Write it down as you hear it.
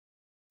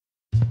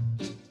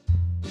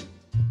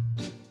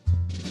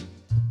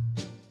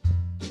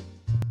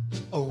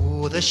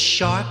the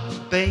shark,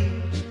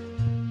 babe,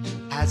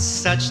 has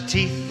such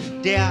teeth,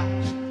 dear,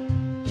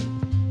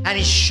 and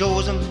he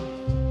shows them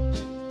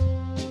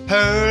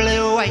pearly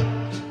white.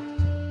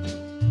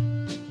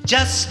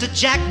 Just a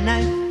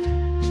jackknife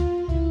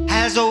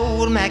has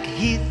old Mack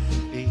Heath,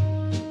 babe,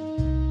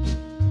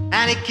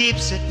 and he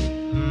keeps it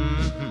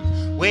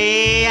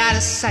way out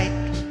of sight.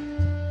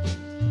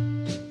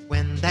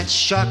 When that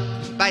shark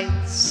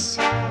bites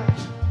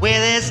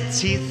with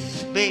his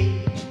teeth,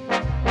 babe,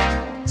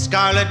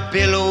 scarlet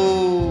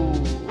billows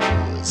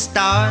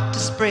start to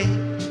spread.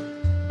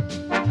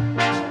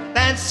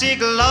 Fancy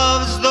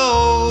gloves,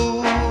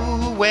 though,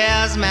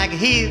 wears Mack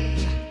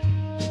Heath,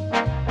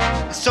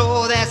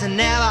 so there's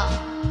never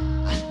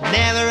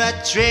a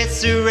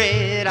trace of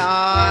red.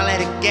 Oh, let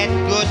it get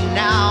good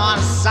now on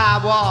the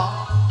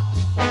sidewalk.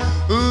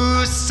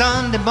 Ooh,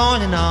 Sunday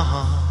morning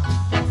on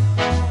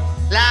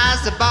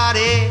lies the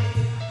body,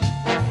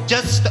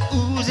 just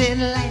oozing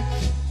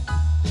life.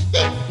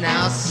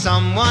 Now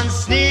someone's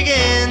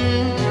sneaking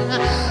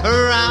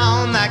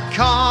around that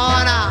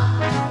corner.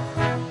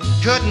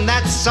 Couldn't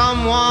that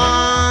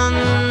someone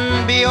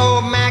be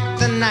old Mack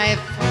the Knife?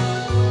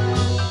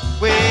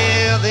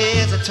 Well,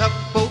 there's a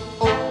tugboat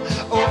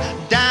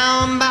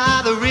down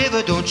by the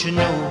river, don't you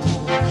know,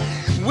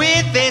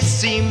 with a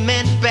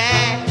cement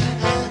bag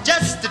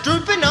just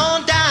drooping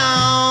on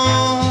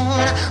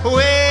down.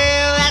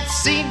 Well, that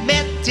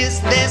cement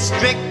is there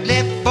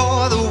strictly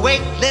for the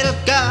weight, little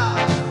girl.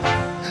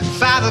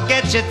 5 will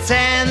get you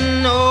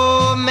 10.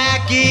 Oh,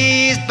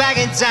 Mackie's back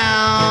in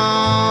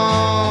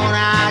town.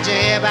 How'd you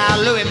hear about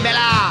Louis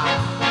Miller?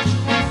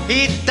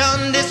 He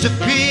done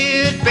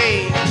disappeared,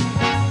 babe,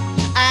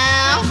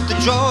 after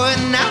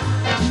drawing out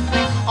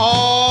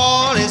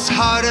all his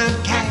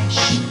hard-earned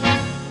cash.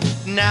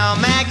 Now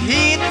Mack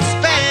Heath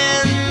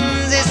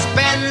spends, he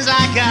spends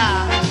like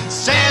a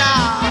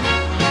sailor.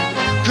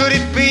 Could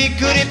it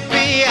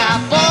be, our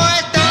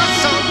boy?